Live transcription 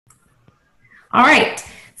All right.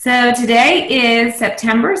 So today is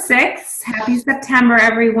September 6th. Happy September,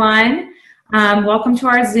 everyone. Welcome to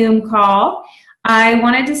our Zoom call. I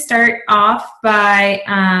wanted to start off by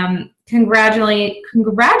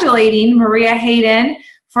congratulating Maria Hayden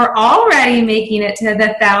for already making it to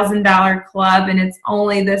the $1,000 club, and it's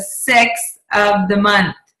only the 6th of the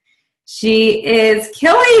month. She is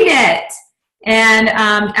killing it. And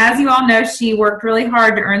as you all know, she worked really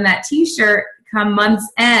hard to earn that t-shirt come month's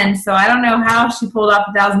end. So I don't know how she pulled off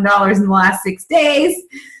 $1,000 in the last 6 days.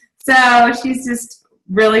 So she's just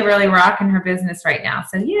really, really rocking her business right now.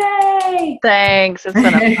 So yay! Thanks. It's been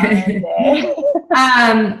a fun day.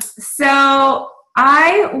 So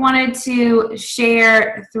I wanted to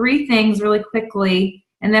share 3 things really quickly,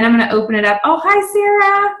 and then I'm going to open it up. Oh, hi,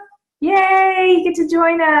 Sarah. Yay, you get to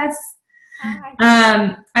join us.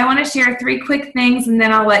 I want to share 3 quick things, and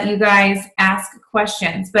then I'll let you guys ask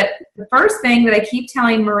questions. But the first thing that I keep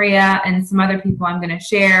telling Maria and some other people I'm going to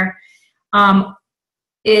share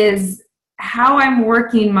is how I'm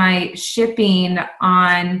working my shipping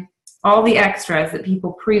on all the extras that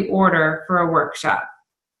people pre-order for a workshop.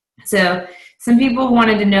 So some people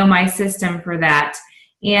wanted to know my system for that.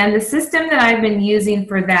 And the system that I've been using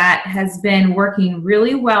for that has been working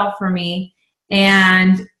really well for me.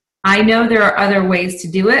 And I know there are other ways to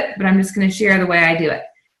do it, but I'm just going to share the way I do it.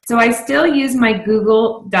 So I still use my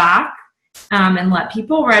Google Doc and let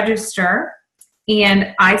people register.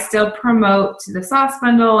 And I still promote the sauce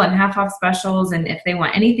bundle and half-off specials. And if they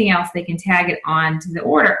want anything else, they can tag it on to the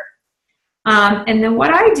order. And then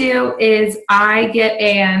what I do is I get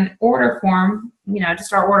an order form,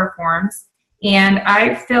 just our order forms. And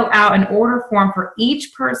I fill out an order form for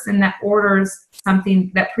each person that orders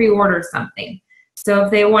something, that pre-orders something. So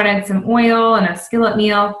if they wanted some oil and a skillet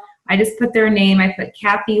meal, I just put their name. I put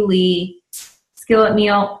Kathy Lee, skillet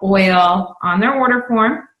meal, oil on their order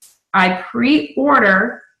form. I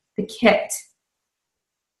pre-order the kit,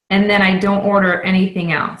 and then I don't order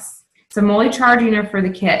anything else. So I'm only charging her for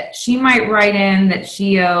the kit. She might write in that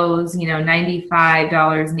she owes,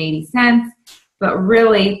 $95.80, but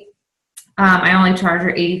really I only charge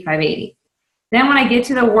her $85.80. Then when I get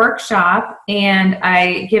to the workshop and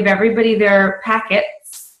I give everybody their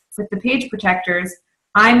packets with the page protectors,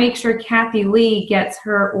 I make sure Kathy Lee gets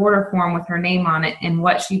her order form with her name on it and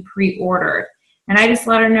what she pre-ordered. And I just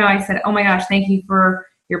let her know. I said, oh my gosh, thank you for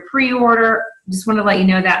your pre-order. Just want to let you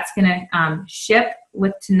know that's going to ship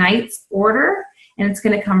with tonight's order, and it's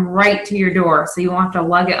going to come right to your door. So you won't have to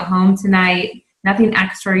lug it home tonight. Nothing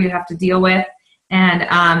extra you have to deal with. And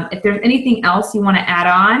if there's anything else you want to add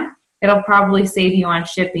on, it'll probably save you on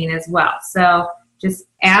shipping as well. So just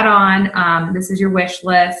add on, this is your wish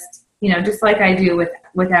list, just like I do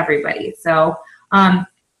with everybody. So that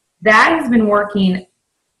has been working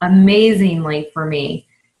amazingly for me.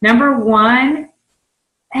 Number one,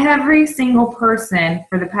 every single person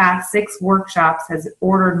for the past 6 workshops has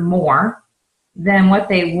ordered more than what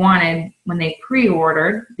they wanted when they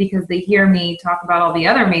pre-ordered, because they hear me talk about all the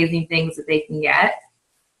other amazing things that they can get.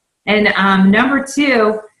 And number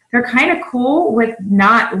 2, they're kind of cool with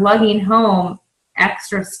not lugging home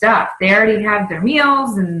extra stuff. They already have their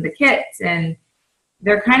meals and the kits, and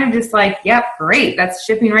they're kind of just like, yep, great. That's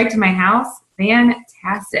shipping right to my house.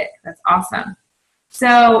 Fantastic. That's awesome.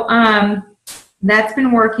 So that's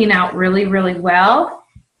been working out really, really well.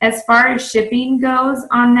 As far as shipping goes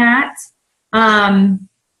on that,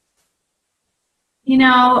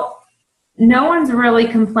 no one's really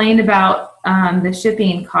complained about the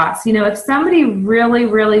shipping costs. If somebody really,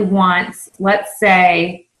 really wants, let's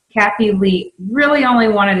say Kathy Lee really only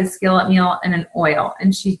wanted a skillet meal and an oil,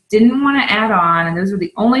 and she didn't want to add on, and those were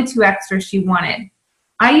the only 2 extras she wanted.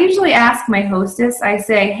 I usually ask my hostess, I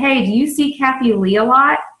say, hey, do you see Kathy Lee a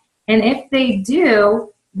lot? And if they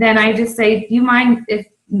do, then I just say, do you mind if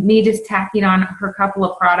me just tacking on her couple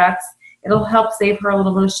of products? It'll help save her a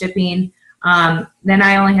little bit of shipping. Then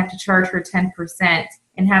I only have to charge her 10%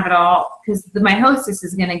 and have it all, because my hostess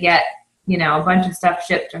is going to get, a bunch of stuff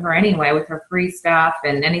shipped to her anyway with her free stuff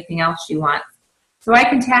and anything else she wants. So I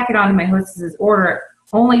can tack it on to my hostess's order,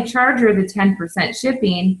 only charge her the 10%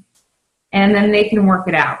 shipping, and then they can work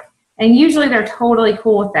it out. And usually they're totally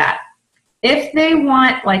cool with that. If they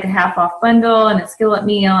want like a half-off bundle and a skillet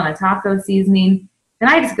meal and a taco seasoning, then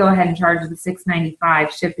I just go ahead and charge the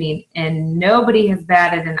 $6.95 shipping, and nobody has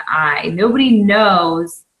batted an eye. Nobody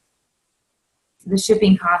knows the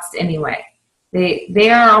shipping cost anyway. They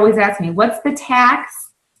are always asking me, what's the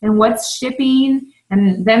tax and what's shipping?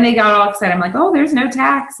 And then they got all excited. I'm like, oh, there's no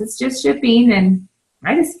tax. It's just shipping, and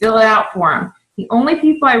I just fill it out for them. The only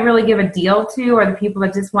people I really give a deal to are the people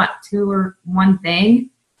that just want 2 or 1 thing.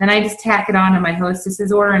 then I just tack it on to my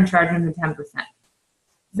hostess's order and charge them the 10%. Does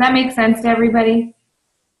that make sense to everybody?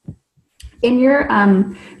 In your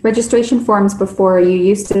registration forms before, you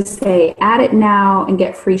used to say, add it now and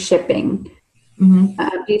get free shipping. Do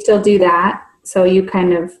you still do that? So you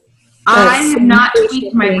kind of... I have not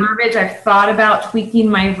tweaked my verbiage. I've thought about tweaking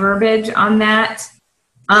my verbiage on that.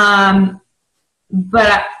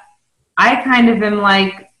 But I kind of am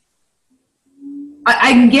like,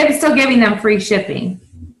 I'm still giving them free shipping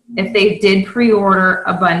if they did pre-order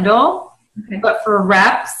a bundle. Okay. But for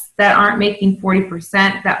reps that aren't making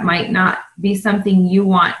 40%, that might not be something you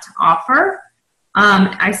want to offer.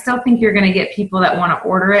 I still think you're going to get people that want to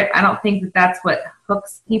order it. I don't think that that's what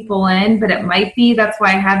hooks people in, but it might be. That's why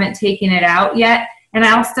I haven't taken it out yet. And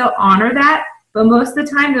I'll still honor that. But most of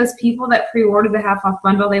the time, those people that pre-order the half-off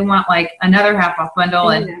bundle, they want like another half-off bundle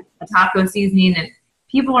and a taco seasoning. And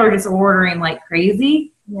people are just ordering like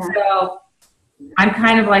crazy. Yeah. So I'm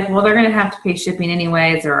kind of like, well, they're going to have to pay shipping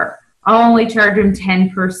anyways, or I'll only charge them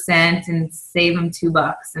 10% and save them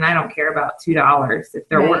 $2. And I don't care about $2 if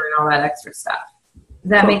they're ordering all that extra stuff. Does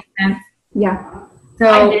that make sense? Yeah.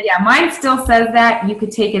 So, yeah, mine still says that. You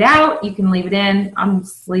could take it out. You can leave it in. I'm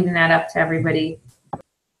just leaving that up to everybody.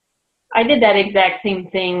 I did that exact same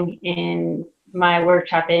thing in my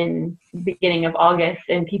workshop in the beginning of August,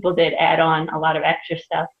 and people did add on a lot of extra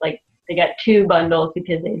stuff. Like they got 2 bundles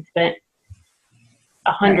because they spent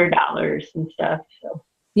 $100 and stuff. So.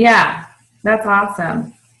 Yeah, that's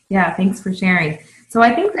awesome. Yeah, thanks for sharing. So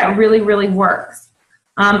I think that really, really works.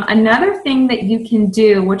 Another thing that you can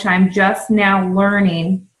do, which I'm just now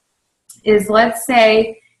learning, is let's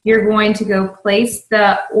say you're going to go place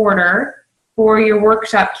the order for your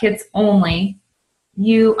workshop kits only.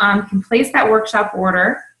 You can place that workshop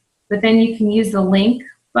order, but then you can use the link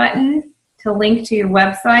button to link to your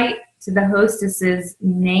website, to the hostess's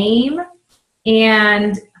name,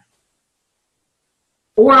 and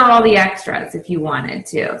order all the extras if you wanted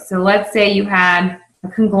to. So let's say you had a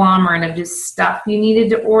conglomerate of just stuff you needed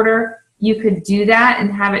to order. You could do that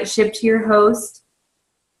and have it shipped to your host.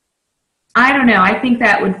 I don't know. I think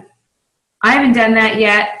that would, I haven't done that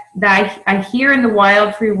yet. That I hear in the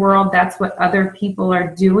wild free world, that's what other people are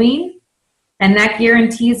doing. And that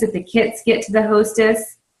guarantees that the kits get to the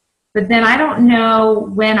hostess. But then I don't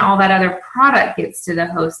know when all that other product gets to the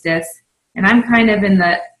hostess. And I'm kind of in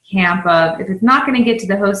the camp of, if it's not going to get to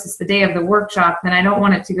the hostess the day of the workshop, then I don't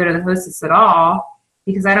want it to go to the hostess at all,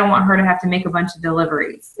 because I don't want her to have to make a bunch of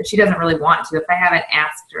deliveries if she doesn't really want to, if I haven't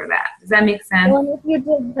asked her that. Does that make sense? Well, if you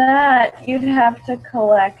did that, you'd have to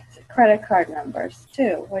collect credit card numbers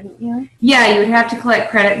too, wouldn't you? Yeah, you would have to collect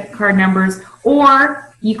credit card numbers,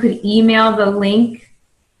 or you could email the link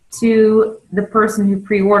to the person who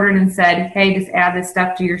pre-ordered and said, hey, just add this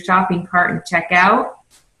stuff to your shopping cart and check out.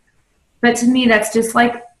 But to me, that's just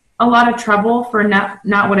like a lot of trouble for not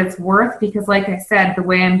what it's worth, because like I said, the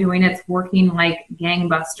way I'm doing it's working like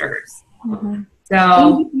gangbusters. Mm-hmm.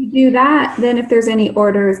 So if you do that, then if there's any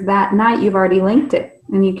orders that night, you've already linked it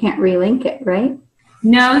and you can't relink it, right?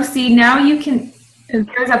 No, see, now you can,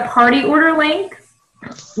 there's a party order link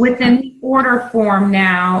within the order form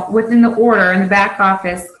now, within the order in the back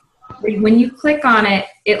office. When you click on it,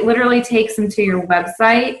 it literally takes them to your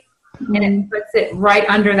website, and it puts it right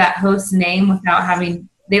under that host name without having,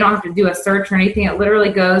 they don't have to do a search or anything. It literally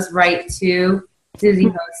goes right to Susie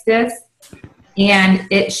Hostess, and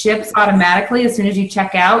it ships automatically. As soon as you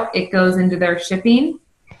check out, it goes into their shipping,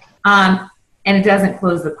 and it doesn't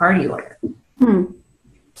close the party order.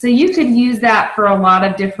 So you could use that for a lot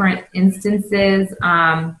of different instances.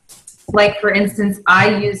 Like, for instance,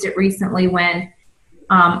 I used it recently when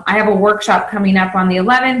I have a workshop coming up on the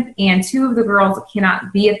 11th, and 2 of the girls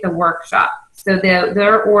cannot be at the workshop. So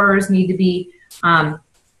their orders need to be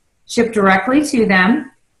shipped directly to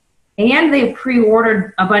them, and they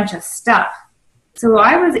pre-ordered a bunch of stuff. So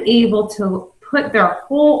I was able to put their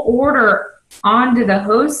whole order onto the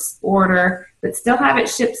host's order, but still have it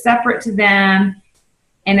shipped separate to them.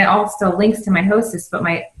 And it all still links to my hostess, but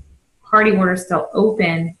my party order is still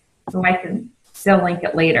open, so I can still link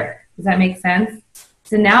it later. Does that make sense?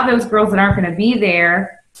 So now those girls that aren't going to be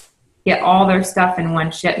there get all their stuff in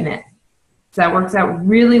one shipment. So that works out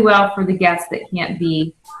really well for the guests that can't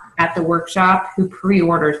be at the workshop who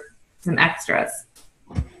pre-ordered some extras.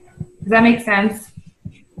 Does that make sense?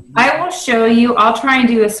 I will show you. I'll try and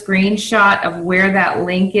do a screenshot of where that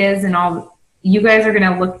link is, and all. You guys are going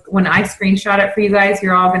to look, when I screenshot it for you guys,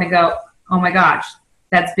 you're all going to go, oh my gosh,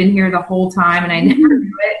 that's been here the whole time and I never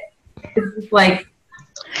knew it. It's just like,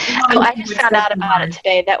 oh, I just found out about it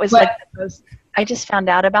today. That was like the most, I just found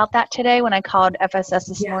out about that today when I called FSS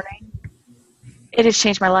this morning. It has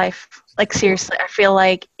changed my life. Like seriously, I feel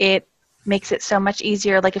like it makes it so much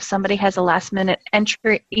easier. Like if somebody has a last minute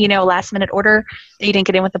entry, last minute order that you didn't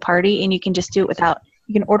get in with the party, and you can just do it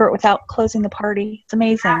you can order it without closing the party. It's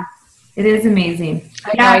amazing. It is amazing. I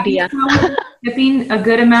had no idea. Shipping a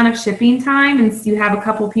good amount of shipping time, and you have a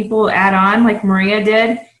couple people add on, like Maria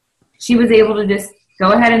did. She was able to just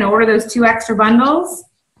go ahead and order those 2 extra bundles,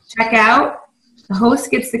 check out, the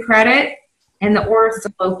host gets the credit, and the order is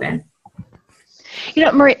still open.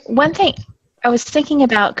 Maria, one thing I was thinking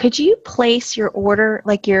about, could you place your order,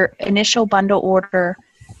 like your initial bundle order,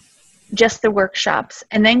 just the workshops,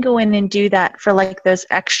 and then go in and do that for like those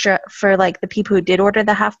extra, for like the people who did order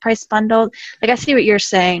the half price bundle? Like I see what you're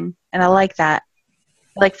saying, and I like that.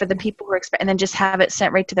 Like for the people who are and then just have it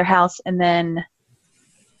sent right to their house, and then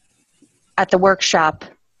at the workshop,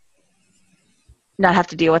 not have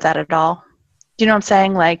to deal with that at all. Do you know what I'm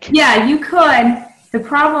saying? Like, yeah, you could.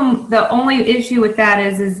 The only issue with that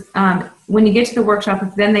is when you get to the workshop,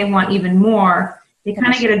 if then they want even more, they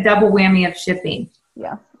kind of get a double whammy of shipping.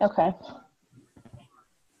 Yeah. Okay.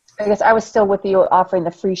 I guess I was still with you offering the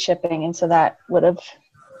free shipping, and so that would have.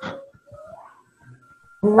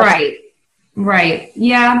 Right.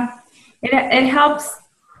 Yeah. It helps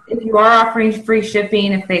if you are offering free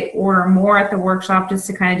shipping, if they order more at the workshop, just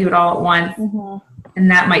to kind of do it all at once. Mm-hmm. And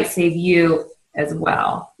that might save you as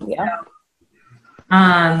well. Yeah.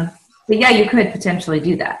 But yeah, you could potentially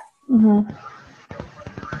do that. Mm-hmm.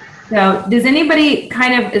 So is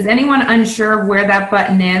anyone unsure of where that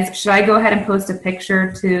button is? Should I go ahead and post a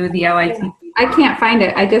picture to the LIT? I can't find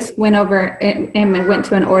it. I just went over and went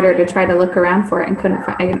to an order to try to look around for it and couldn't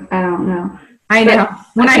find it. I don't know. I know.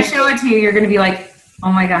 When I show it to you, you're going to be like,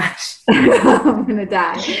 oh my gosh. I'm going to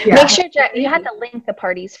die. Yeah. Make sure you have to link the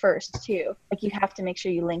parties first too. Like you have to make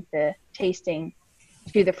sure you link the tasting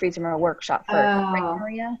to the Freezer Mirror workshop first. Right,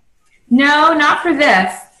 Maria? No, not for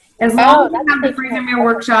this. As long as you have the Freezer Mirror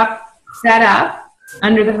workshop set up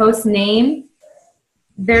under the host name,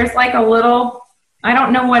 there's like a little, I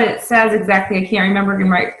don't know what it says exactly. I can't remember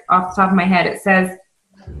right off the top of my head. It says,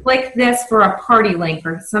 click this for a party link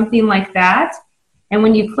or something like that. And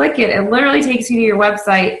when you click it, it literally takes you to your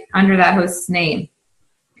website under that host's name.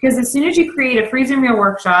 Because as soon as you create a Freezer Meal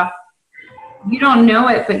workshop, you don't know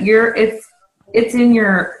it, but it's in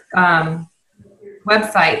your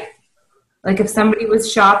website. Like if somebody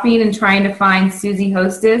was shopping and trying to find Susie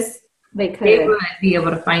Hostess, they would be able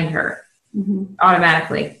to find her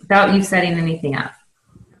automatically without you setting anything up.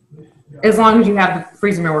 As long as you have the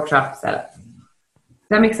Freezer Meal workshop set up. Does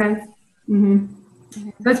that make sense? Mm-hmm.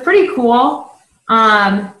 So it's pretty cool.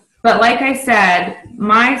 But like I said,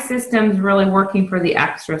 my system's really working for the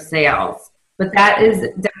extra sales. But that is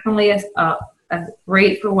definitely a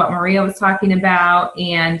great for what Maria was talking about.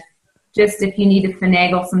 And just if you need to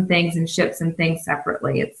finagle some things and ship some things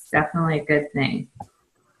separately, it's definitely a good thing.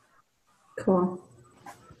 Cool.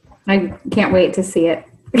 I can't wait to see it.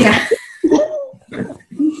 Yeah.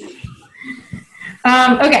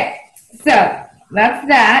 Okay, so that's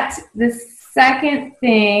that. The second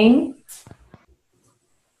thing,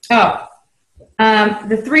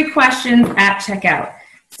 the 3 questions at checkout.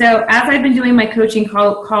 So as I've been doing my coaching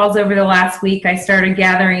calls over the last week, I started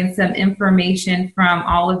gathering some information from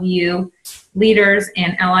all of you leaders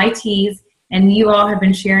and LITs, and you all have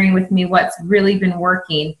been sharing with me what's really been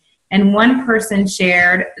working. And one person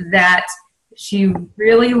shared that she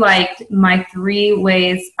really liked my 3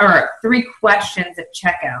 questions at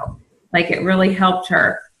checkout. Like it really helped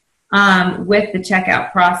her with the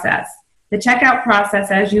checkout process. The checkout process,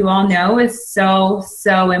 as you all know, is so,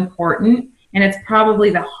 so important. And it's probably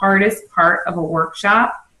the hardest part of a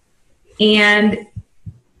workshop. And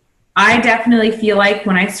I definitely feel like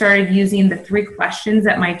when I started using the 3 questions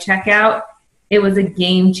at my checkout, it was a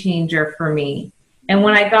game changer for me. And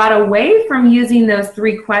when I got away from using those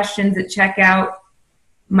 3 questions at checkout,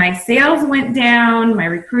 my sales went down, my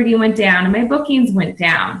recruiting went down, and my bookings went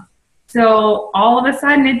down. So all of a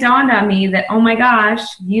sudden it dawned on me that, oh my gosh,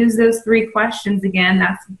 use those 3 questions again.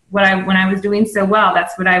 That's what when I was doing so well,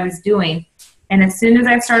 that's what I was doing. And as soon as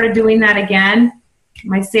I started doing that again,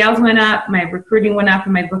 my sales went up, my recruiting went up,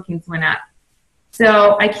 and my bookings went up.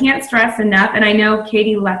 So I can't stress enough, and I know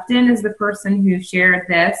Katie Lepton is the person who shared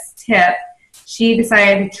this tip. She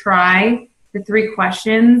decided to try the 3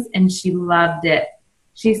 questions, and she loved it.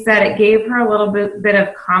 She said it gave her a little bit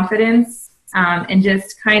of confidence and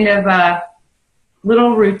just kind of a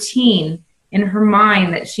little routine in her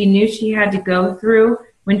mind that she knew she had to go through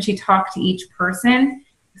when she talked to each person.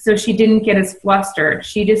 So she didn't get as flustered.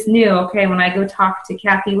 She just knew, okay, when I go talk to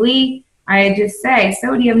Kathy Lee, I just say,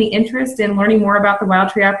 so do you have any interest in learning more about the Wild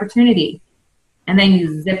Tree opportunity? And then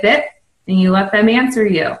you zip it and you let them answer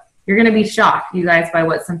you. you're going to be shocked, you guys, by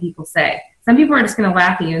what some people say. Some people are just going to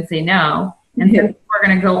laugh at you and say no. And some people are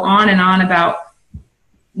going to go on and on about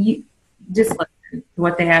you. Just listen to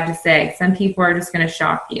what they have to say. Some people are just going to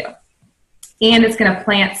shock you. And it's going to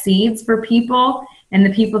plant seeds for people. And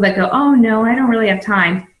the people that go, oh, no, I don't really have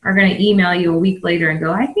time, are going to email you a week later and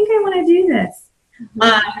go, I think I want to do this.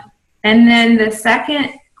 And then the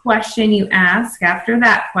second question you ask after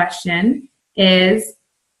that question is,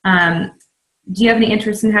 do you have any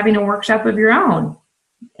interest in having a workshop of your own?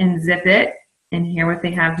 And zip it and hear what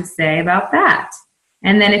they have to say about that.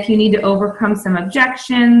 And then if you need to overcome some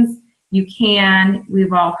objections, you can.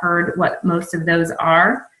 We've all heard what most of those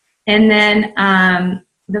are. And then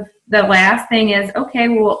the last thing is, okay,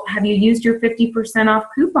 well, have you used your 50% off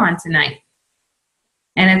coupon tonight?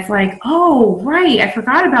 And it's like, oh, right, I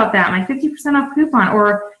forgot about that, my 50% off coupon.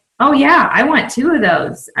 Or, oh, yeah, I want 2 of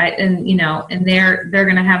those. And they're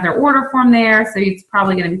going to have their order form there, so it's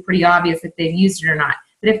probably going to be pretty obvious if they've used it or not.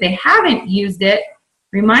 But if they haven't used it,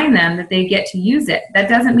 remind them that they get to use it. That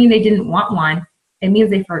doesn't mean they didn't want one. It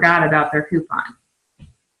means they forgot about their coupon.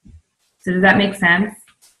 So does that make sense?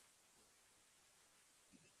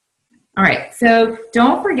 All right, so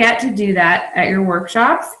don't forget to do that at your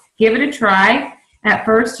workshops. Give it a try. At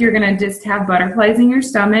first, you're going to just have butterflies in your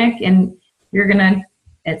stomach, and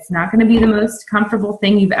it's not going to be the most comfortable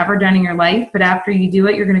thing you've ever done in your life, but after you do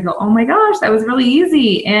it, you're going to go, oh my gosh, that was really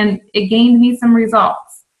easy, and it gained me some results.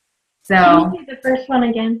 So, can you do the first one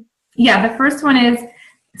again? Yeah, the first one is,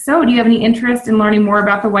 so do you have any interest in learning more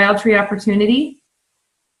about the Wild Tree opportunity?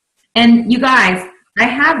 And you guys, I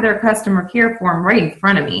have their customer care form right in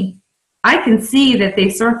front of me. I can see that they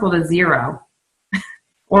circled a 0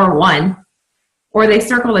 or a 1, or they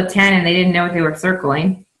circled a 10 and they didn't know what they were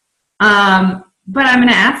circling. But I'm going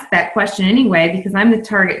to ask that question anyway because I'm the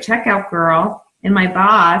target checkout girl, and my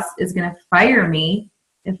boss is going to fire me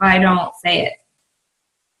if I don't say it.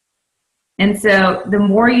 And so the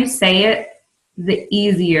more you say it, the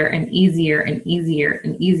easier and easier and easier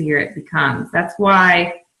and easier it becomes. That's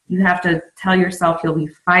why you have to tell yourself you'll be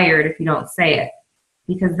fired if you don't say it,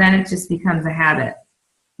 because then it just becomes a habit.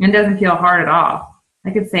 And it doesn't feel hard at all. I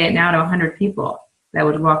could say it now to 100 people that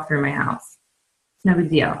would walk through my house. It's no big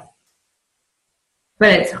deal.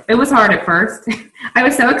 But it was hard at first. I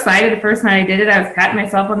was so excited the first night I did it. I was patting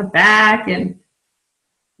myself on the back, and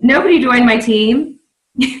nobody joined my team.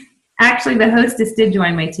 Actually, the hostess did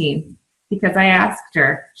join my team because I asked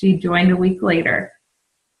her. She joined a week later.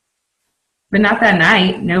 But not that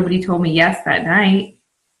night. Nobody told me yes that night.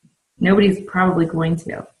 Nobody's probably going to.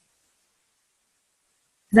 Does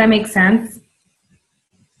that make sense?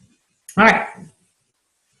 All right.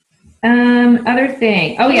 Other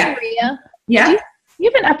thing. Oh, yeah. Maria, Yeah.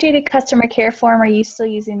 You have an updated customer care form. Are you still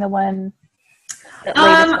using the one?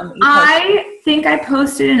 I think I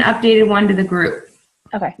posted an updated one to the group.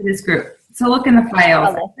 Okay. To this group. So look in the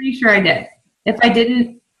files. I'm pretty sure I did. If I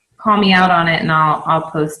didn't, call me out on it and I'll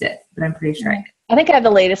post it. But I'm pretty sure I did. I think I have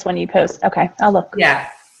the latest one you post. Okay, I'll look. Yeah.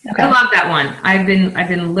 Okay. I love that one. I've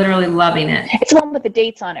been literally loving it. It's the one with the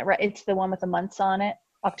dates on it, right? It's the one with the months on it.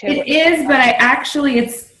 October. It is, but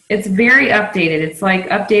it's very updated. It's like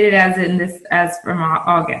updated as from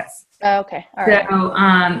August. Oh, okay. All right.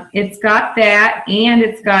 So it's got that, and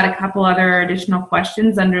it's got a couple other additional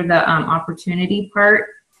questions under the opportunity part.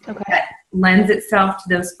 Okay. That lends itself to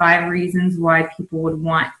those 5 reasons why people would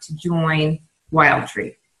want to join Wild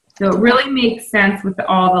Tree. So it really makes sense with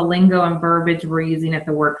all the lingo and verbiage we're using at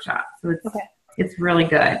the workshop. So it's really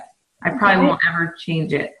good. I probably won't ever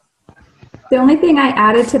change it. The only thing I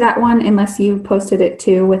added to that one, unless you posted it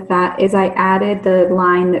too with that, is I added the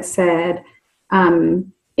line that said,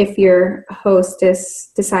 if your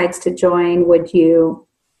hostess decides to join, would you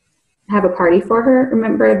have a party for her?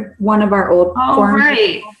 Remember one of our old forms?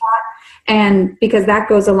 Right. And because that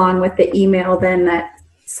goes along with the email then that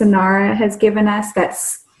Sonara has given us that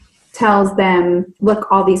tells them, look,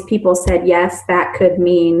 all these people said yes, that could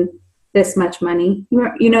mean this much money.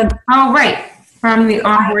 You know. Oh, right. From the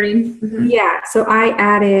onboarding. Mm-hmm. Yeah. So I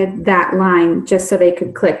added that line just so they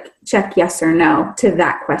could click check yes or no to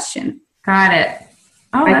that question. Got it.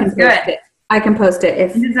 Oh, that's good. I can post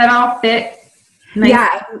it. Does that all fit? Nice.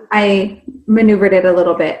 Yeah, I maneuvered it a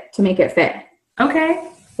little bit to make it fit. Okay.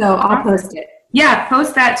 So I'll post it. Yeah,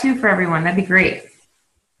 post that too for everyone. That'd be great.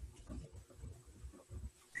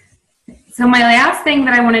 So my last thing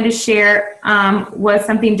that I wanted to share was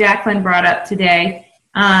something Jacqueline brought up today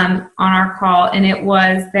on our call, and it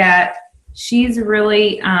was that she's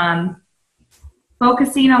really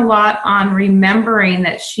focusing a lot on remembering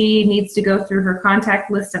that she needs to go through her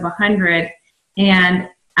contact list of 100 and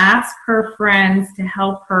ask her friends to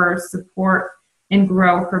help her support and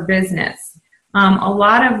grow her business. A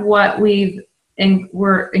lot of what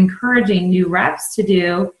we're encouraging new reps to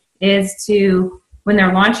do is to, when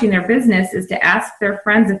they're launching their business, is to ask their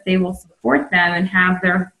friends if they will support them and have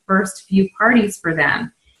their first few parties for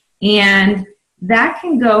them. And that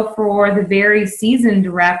can go for the very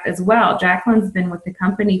seasoned rep as well. Jacqueline's been with the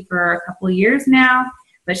company for a couple of years now,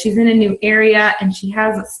 but she's in a new area, and she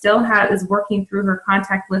is working through her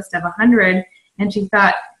contact list of 100. And she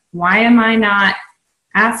thought, why am I not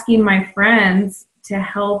asking my friends to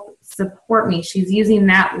help support me? She's using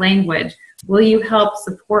that language. Will you help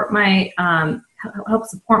support me while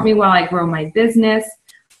I grow my business?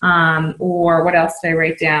 Or what else did I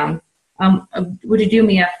write down? Would you do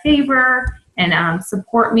me a favor and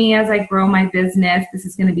support me as I grow my business? This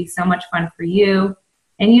is going to be so much fun for you.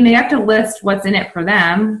 And you have to list what's in it for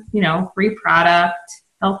them. Free product,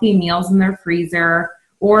 healthy meals in their freezer,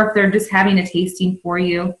 or if they're just having a tasting for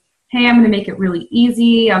you, hey, I'm going to make it really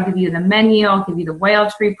easy. I'll give you the menu. I'll give you the Whale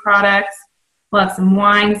Tree products. We'll have some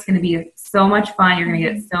wine. It's going to be so much fun. You're going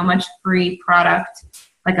to get so much free product,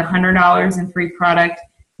 like $100 in free product.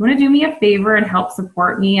 You want to do me a favor and help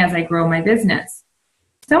support me as I grow my business.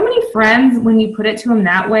 So many friends, when you put it to them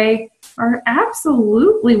that way, are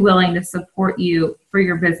absolutely willing to support you for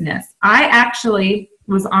your business. I actually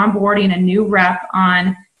was onboarding a new rep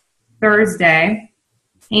on Thursday,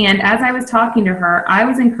 and as I was talking to her, I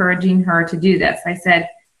was encouraging her to do this. I said,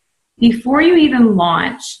 before you even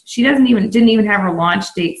launch, she didn't even have her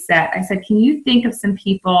launch date set. I said, can you think of some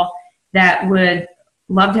people that would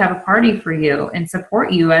love to have a party for you and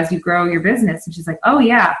support you as you grow your business? And she's like, oh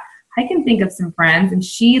yeah, I can think of some friends. And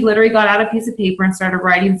she literally got out a piece of paper and started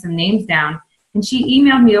writing some names down. And she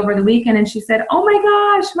emailed me over the weekend and she said, oh my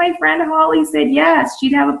gosh, my friend Holly said yes,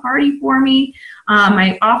 she'd have a party for me.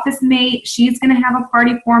 My office mate, she's going to have a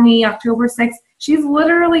party for me October 6th. She's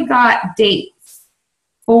literally got dates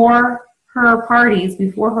for her parties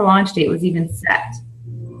before her launch date was even set.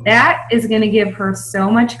 That is going to give her so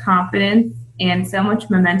much confidence and so much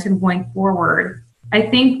momentum going forward. I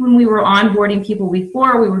think when we were onboarding people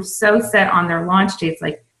before, we were so set on their launch dates,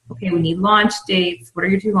 like, okay, we need launch dates. What are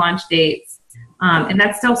your 2 launch dates? And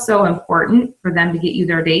that's still so important for them to get you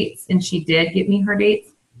their dates. And she did get me her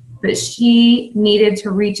dates. But she needed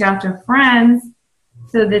to reach out to friends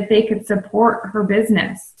so that they could support her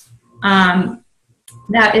business.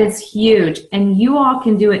 That is huge. And you all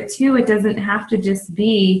can do it too. It doesn't have to just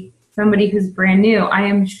be somebody who's brand new. I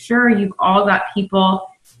am sure you've all got people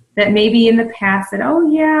that maybe in the past said, oh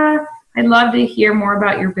yeah, I'd love to hear more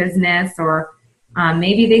about your business. Or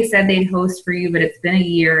maybe they said they'd host for you, but it's been a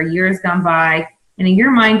year has gone by. And in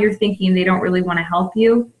your mind, you're thinking they don't really want to help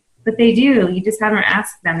you, but they do. You just haven't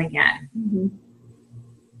asked them again. Mm-hmm.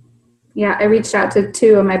 Yeah, I reached out to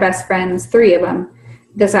 2 of my best friends, 3 of them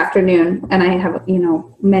this afternoon, and I have,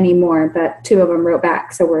 many more, but 2 of them wrote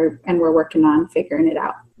back. So we're working on figuring it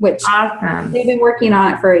out, which awesome. They've been working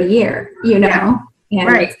on it for a year, Yeah. and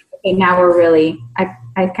right. Okay, now we're really,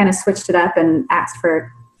 I kind of switched it up and asked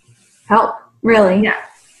for help, really. Yeah.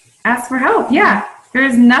 Ask for help. Yeah.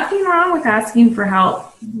 There's nothing wrong with asking for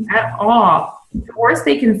help at all. The worst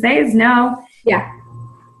they can say is no. Yeah.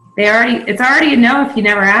 It's already a no if you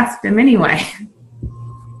never asked them anyway.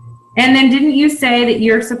 And then didn't you say that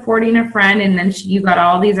you're supporting a friend and then you got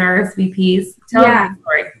all these RSVPs? Tell us the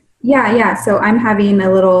story. Yeah. So I'm having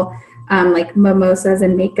a little like mimosas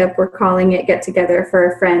and makeup, we're calling it, get together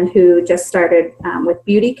for a friend who just started with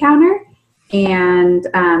Beauty Counter. And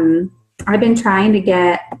I've been trying to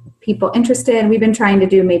get people interested. We've been trying to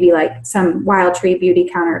do maybe like some Wild Tree Beauty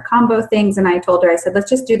Counter combo things. And I told her, I said, let's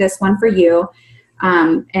just do this one for you.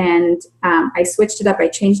 I switched it up. I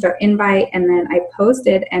changed our invite, and then I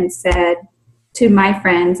posted and said to my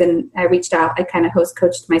friends, and I reached out, I kind of host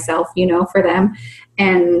coached myself, for them,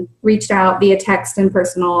 and reached out via text and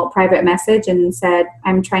personal private message and said,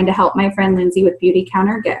 I'm trying to help my friend Lindsay with Beauty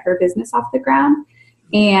Counter get her business off the ground.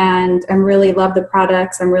 And I really love the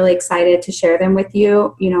products. I'm really excited to share them with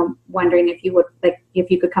you, wondering if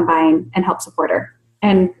you could come by and help support her.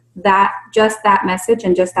 And just that message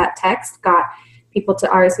and just that text got people to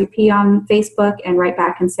RSVP on Facebook and write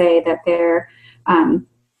back and say that they're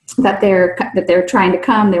trying to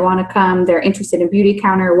come, they want to come, they're interested in Beauty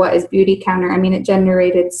Counter. What is Beauty Counter? I mean, it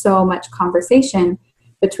generated so much conversation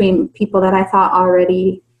between people that I thought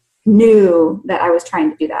already knew that I was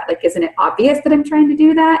trying to do that. Like, isn't it obvious that I'm trying to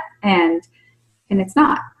do that? And it's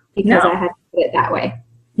not, because I had to put it that way.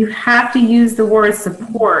 You have to use the word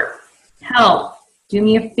support, help, do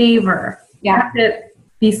me a favor. Yeah. You have to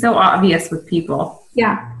be so obvious with people.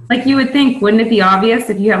 Yeah. Like, you would think, wouldn't it be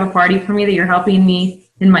obvious if you have a party for me that you're helping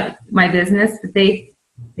me in my business? But they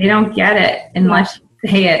They don't get it unless you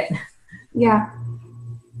say it. Yeah.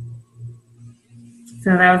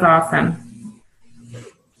 So that was awesome.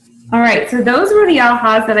 All right, so those were the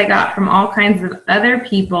ahas that I got from all kinds of other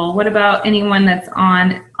people. What about anyone that's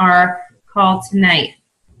on our call tonight?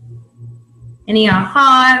 Any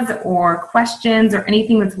ahas or questions or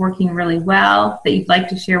anything that's working really well that you'd like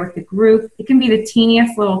to share with the group? It can be the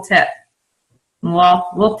teeniest little tip.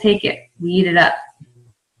 We'll take it. We eat it up.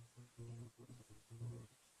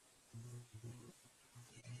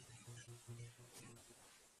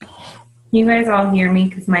 You guys all hear me?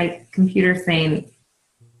 Because my computer's saying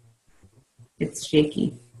it's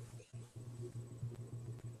shaky.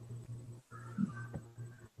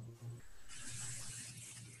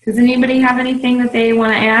 Does anybody have anything that they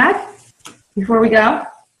want to add before we go?